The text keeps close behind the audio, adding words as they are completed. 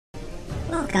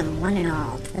Welcome, one and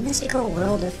all, to the mystical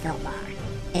world of TheBards.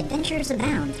 Adventures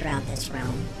abound throughout this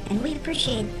realm, and we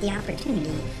appreciate the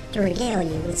opportunity to regale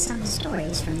you with some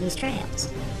stories from these trails.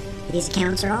 These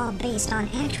accounts are all based on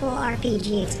actual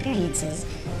RPG experiences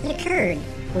that occurred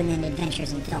within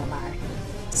Adventures in TheBards.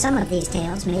 Some of these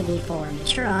tales may be for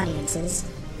mature audiences,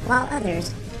 while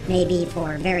others may be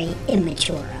for very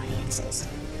immature audiences.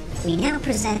 We now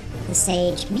present the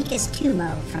sage Mikas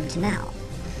Tumo from Tamel,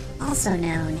 also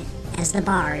known as the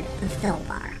Bard of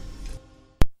TheBards.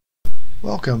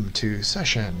 Welcome to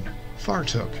session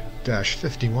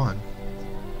Fartook-51.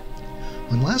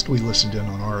 When last we listened in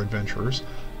on our adventurers,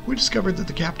 we discovered that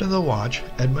the captain of the watch,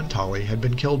 Edmund Tolley, had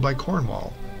been killed by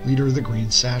Cornwall, leader of the Green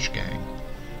Sash Gang.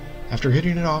 After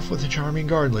hitting it off with the charming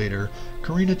guard leader,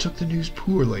 Karina took the news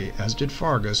poorly, as did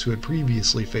Fargus, who had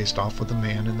previously faced off with the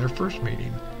man in their first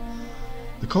meeting.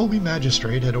 The Colby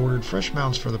magistrate had ordered fresh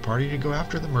mounts for the party to go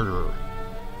after the murderer.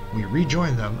 We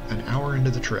rejoined them an hour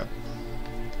into the trip.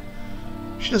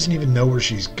 "She doesn't even know where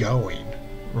she's going,"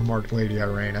 remarked Lady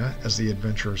Irena as the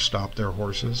adventurers stopped their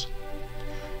horses.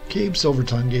 Cabe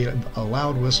Silvertongue gave a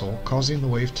loud whistle, causing the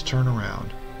waif to turn around.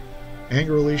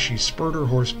 Angrily, she spurred her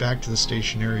horse back to the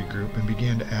stationary group and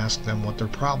began to ask them what their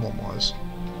problem was.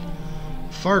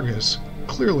 Fargus,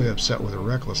 clearly upset with her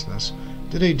recklessness,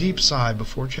 did a deep sigh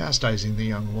before chastising the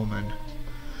young woman.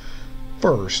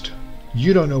 "First,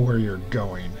 you don't know where you're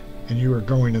going, and you are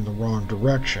going in the wrong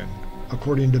direction,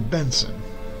 according to Benson,"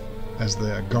 as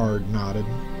the guard nodded.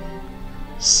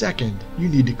 "Second, you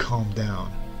need to calm down.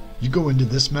 You go into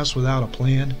this mess without a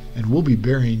plan, and we'll be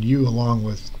burying you along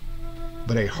with—"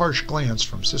 But a harsh glance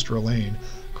from Sister Elaine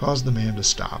caused the man to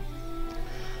stop.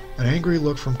 An angry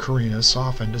look from Karina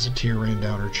softened as a tear ran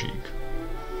down her cheek.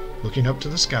 Looking up to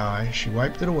the sky, she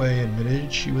wiped it away and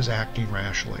admitted she was acting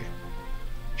rashly.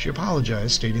 She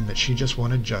apologized, stating that she just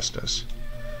wanted justice.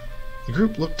 The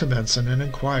group looked to Benson and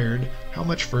inquired how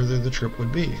much further the trip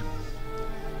would be.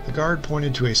 The guard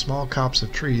pointed to a small copse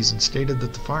of trees and stated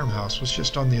that the farmhouse was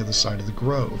just on the other side of the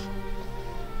grove.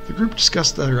 The group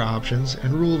discussed their options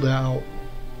and ruled out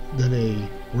that a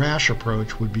rash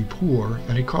approach would be poor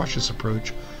and a cautious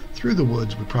approach through the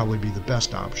woods would probably be the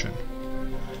best option.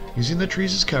 Using the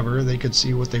trees as cover, they could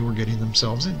see what they were getting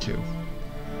themselves into.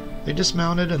 They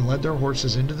dismounted and led their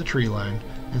horses into the tree line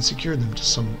and secured them to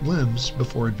some limbs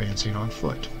before advancing on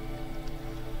foot.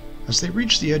 As they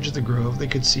reached the edge of the grove, they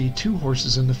could see 2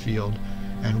 horses in the field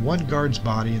and 1 guard's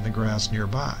body in the grass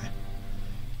nearby.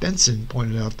 Benson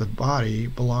pointed out the body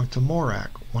belonged to Morak,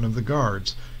 one of the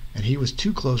guards, and he was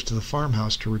too close to the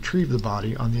farmhouse to retrieve the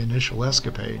body on the initial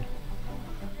escapade.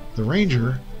 The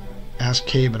ranger asked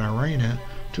Cabe and Irena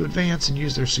to advance and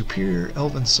use their superior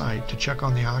elven sight to check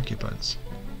on the occupants.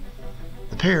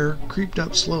 The pair creeped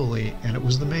up slowly, and it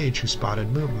was the mage who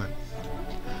spotted movement.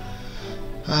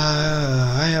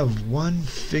 "I have one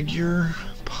figure,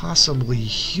 possibly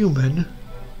human,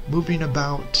 moving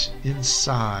about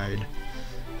inside.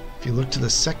 If you look to the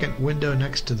second window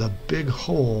next to the big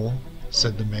hole,"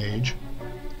 said the mage.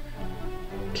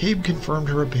 Cabe confirmed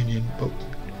her opinion, but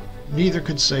neither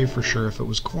could say for sure if it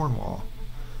was Cornwall.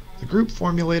 The group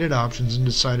formulated options and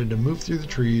decided to move through the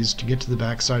trees to get to the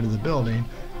back side of the building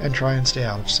and try and stay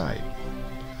out of sight.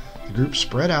 The group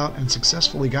spread out and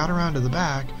successfully got around to the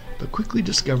back, but quickly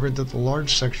discovered that the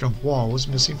large section of wall was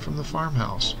missing from the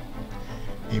farmhouse.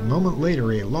 A moment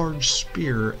later, a large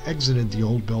spear exited the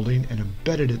old building and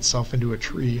embedded itself into a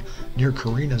tree near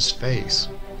Karina's face.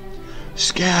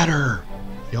 "Scatter!"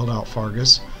 yelled out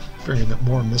Fargus, fearing that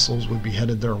more missiles would be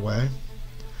headed their way.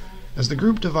 As the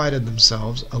group divided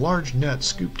themselves, a large net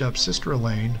scooped up Sister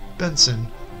Elaine, Benson,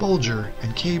 Bulger,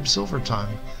 and Cabe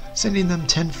Silvertongue, sending them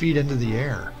 10 feet into the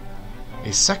air.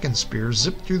 A second spear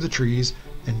zipped through the trees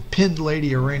and pinned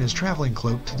Lady Irena's traveling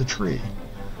cloak to the tree.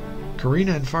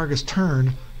 Karina and Fargus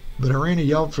turned, but Irena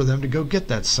yelled for them to go get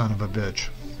that son of a bitch.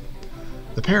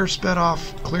 The pair sped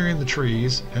off, clearing the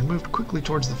trees, and moved quickly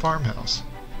towards the farmhouse.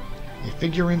 A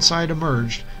figure inside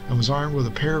emerged and was armed with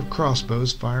a pair of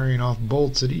crossbows, firing off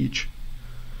bolts at each.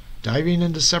 Diving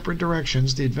into separate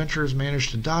directions, the adventurers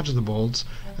managed to dodge the bolts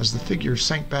as the figure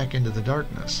sank back into the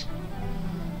darkness.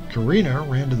 Karina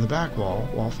ran to the back wall,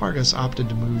 while Fargus opted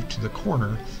to move to the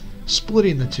corner,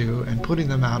 splitting the two and putting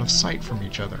them out of sight from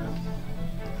each other.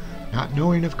 Not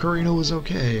knowing if Karina was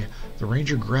okay, the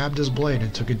ranger grabbed his blade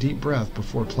and took a deep breath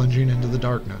before plunging into the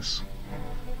darkness.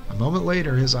 A moment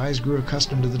later, his eyes grew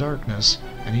accustomed to the darkness,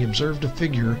 and he observed a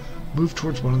figure move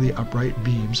towards one of the upright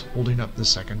beams holding up the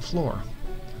second floor.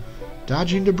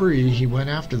 Dodging debris, he went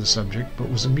after the subject, but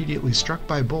was immediately struck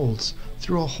by bolts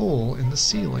through a hole in the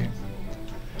ceiling.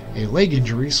 A leg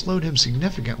injury slowed him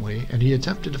significantly, and he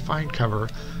attempted to find cover,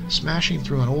 smashing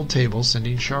through an old table,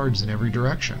 sending shards in every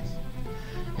direction.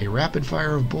 A rapid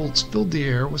fire of bolts filled the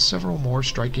air, with several more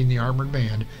striking the armored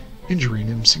man, injuring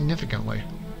him significantly.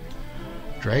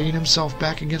 Dragging himself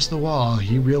back against the wall,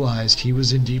 he realized he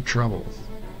was in deep trouble.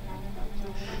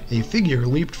 A figure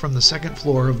leaped from the second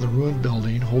floor of the ruined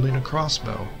building, holding a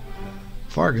crossbow.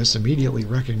 Fargus immediately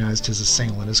recognized his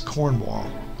assailant as Cornwall.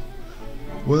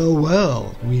 "Well,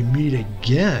 well, we meet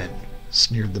again,"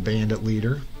 sneered the bandit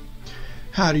leader.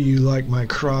 "How do you like my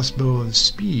crossbow of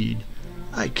speed?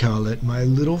 I call it my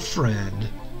little friend."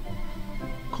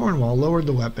 Cornwall lowered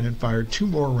the weapon and fired 2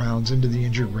 more rounds into the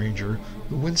injured ranger,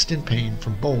 who winced in pain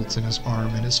from bolts in his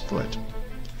arm and his foot.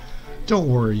 "Don't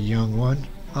worry, young one.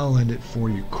 I'll end it for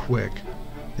you quick.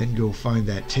 Then go find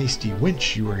that tasty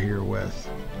wench you were here with."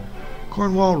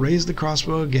 Cornwall raised the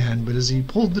crossbow again, but as he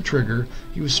pulled the trigger,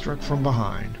 he was struck from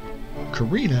behind.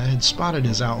 Karina had spotted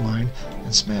his outline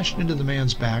and smashed into the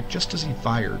man's back just as he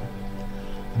fired.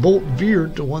 The bolt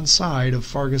veered to one side of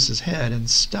Fargus's head and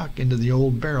stuck into the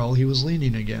old barrel he was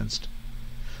leaning against.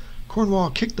 Cornwall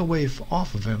kicked the waif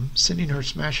off of him, sending her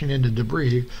smashing into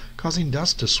debris, causing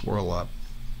dust to swirl up.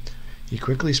 He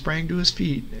quickly sprang to his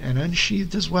feet and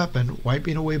unsheathed his weapon,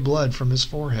 wiping away blood from his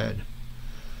forehead.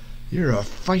 "You're a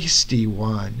feisty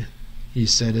one," he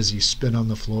said as he spit on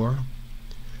the floor.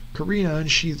 Karina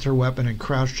unsheathed her weapon and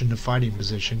crouched into fighting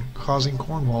position, causing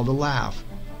Cornwall to laugh.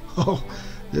 "Oh,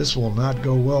 this will not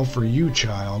go well for you,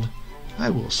 child. I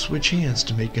will switch hands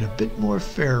to make it a bit more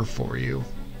fair for you."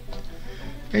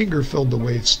 Anger filled the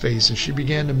waif's face as she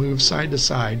began to move side to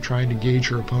side, trying to gauge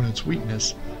her opponent's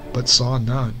weakness, but saw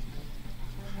none.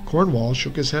 Cornwall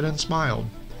shook his head and smiled.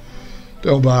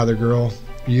 "Don't bother, girl.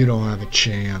 You don't have a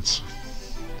chance."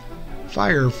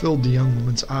 Fire filled the young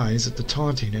woman's eyes at the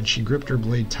taunting, and she gripped her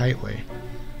blade tightly.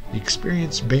 The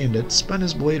experienced bandit spun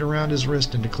his blade around his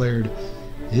wrist and declared,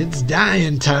 "It's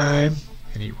dying time,"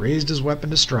 and he raised his weapon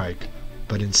to strike,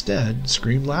 but instead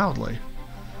screamed loudly.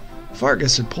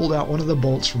 Fargus had pulled out one of the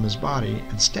bolts from his body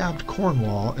and stabbed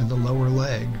Cornwall in the lower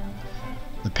leg.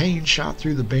 The pain shot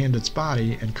through the bandit's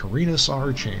body, and Karina saw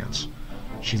her chance.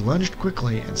 She lunged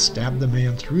quickly and stabbed the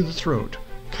man through the throat,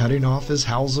 cutting off his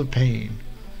howls of pain.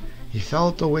 He fell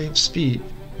at the waif's feet,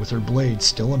 with her blade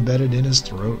still embedded in his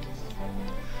throat.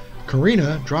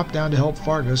 Karina dropped down to help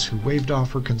Fargus, who waved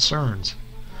off her concerns.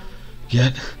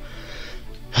 Get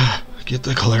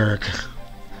the cleric.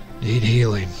 Need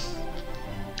healing."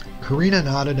 Karina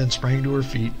nodded and sprang to her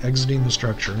feet, exiting the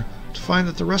structure, to find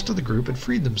that the rest of the group had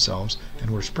freed themselves and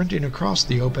were sprinting across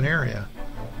the open area.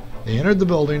 They entered the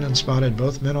building and spotted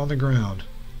both men on the ground.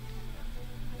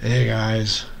 "Hey,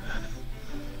 guys.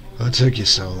 What took you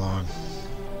so long?"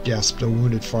 gasped a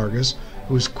wounded Fargus,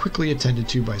 who was quickly attended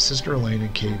to by Sister Elaine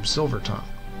and Cabe Silvertongue.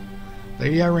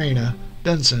 Lady Irena,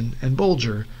 Benson, and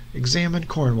Bolger examined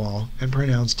Cornwall and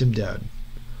pronounced him dead.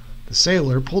 The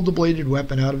sailor pulled the bladed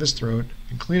weapon out of his throat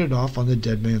and cleaned it off on the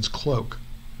dead man's cloak.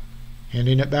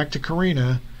 Handing it back to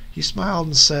Karina, he smiled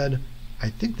and said, "I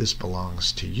think this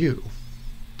belongs to you."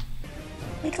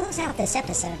 We close out this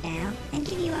episode now and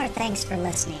give you our thanks for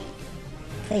listening.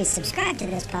 Please subscribe to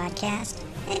this podcast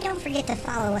and don't forget to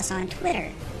follow us on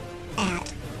Twitter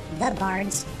at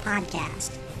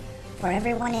TheBardsPodcast. For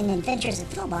everyone in Adventures at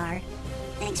Philbar,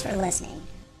 thanks for listening.